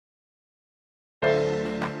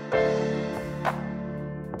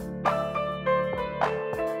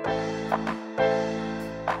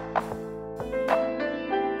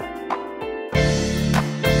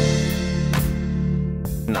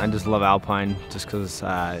I just love Alpine just because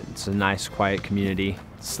it's a nice, quiet community.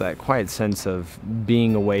 It's that quiet sense of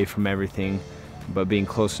being away from everything, but being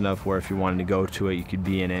close enough where if you wanted to go to it, you could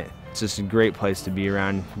be in it. It's just a great place to be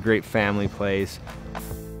around, great family place.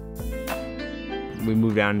 We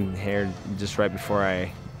moved down here just right before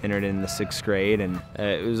I entered in the 6th grade, and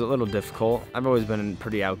it was a little difficult. I've always been a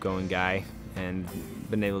pretty outgoing guy and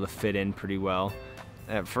been able to fit in pretty well.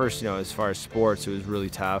 At first, as far as sports, it was really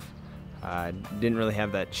tough. I didn't really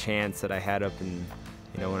have that chance that I had up in,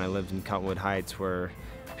 when I lived in Cottonwood Heights, where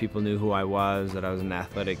people knew who I was, that I was an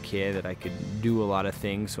athletic kid, that I could do a lot of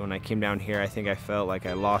things. So when I came down here, I think I felt like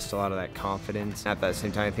I lost a lot of that confidence. At that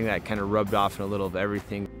same time, I think that kind of rubbed off in a little of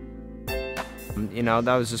everything.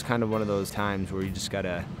 That was just kind of one of those times where you just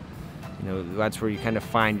gotta, that's where you kind of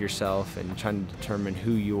find yourself and trying to determine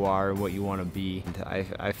who you are and what you want to be.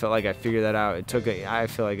 I felt like I figured that out. It took, I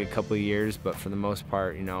feel like, a couple of years, but for the most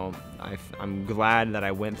part, I'm glad that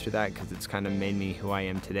I went through that, because it's kind of made me who I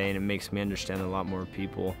am today, and it makes me understand a lot more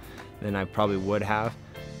people than I probably would have.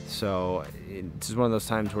 So it's just one of those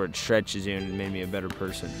times where it stretches you and made me a better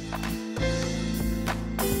person.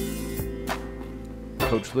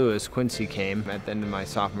 Coach Lewis, Quincy, came at the end of my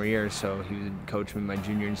sophomore year, so he would coach me my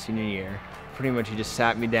junior and senior year. Pretty much he just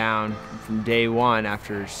sat me down from day one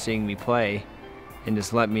after seeing me play and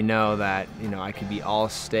just let me know that, I could be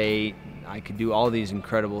all-state, I could do all these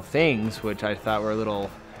incredible things, which I thought were a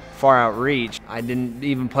little far out reach. I didn't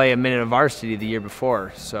even play a minute of varsity the year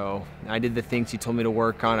before, so I did the things he told me to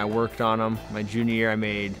work on. I worked on them. My junior year I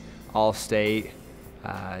made all-state.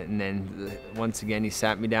 And then once again, he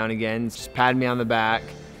sat me down again, just patted me on the back,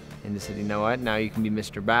 and just said, "You know what, now you can be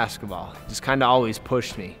Mr. Basketball." Just kind of always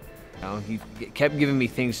pushed me. He kept giving me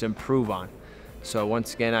things to improve on. So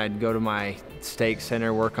once again, I'd go to my stake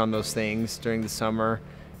center, work on those things during the summer,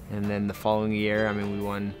 and then the following year, we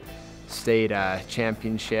won state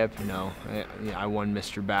championship. I won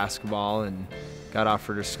Mr. Basketball and got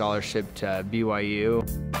offered a scholarship to BYU.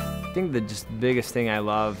 I think the biggest thing I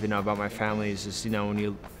love, about my family is just,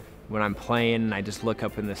 when I'm playing and I just look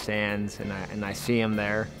up in the stands and I see them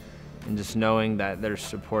there, and just knowing that they're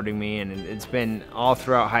supporting me. And it's been all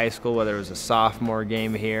throughout high school, whether it was a sophomore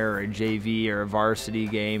game here or a JV or a varsity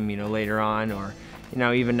game, later on, or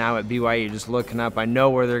even now at BYU, just looking up, I know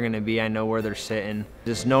where they're going to be, I know where they're sitting.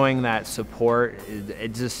 Just knowing that support,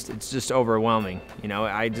 it's just overwhelming.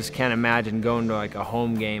 I just can't imagine going to like a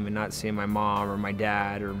home game and not seeing my mom or my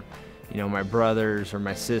dad or my brothers or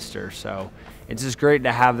my sister. So it's just great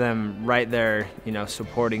to have them right there,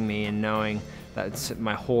 supporting me, and knowing that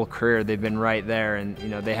my whole career they've been right there, and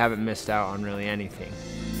they haven't missed out on really anything.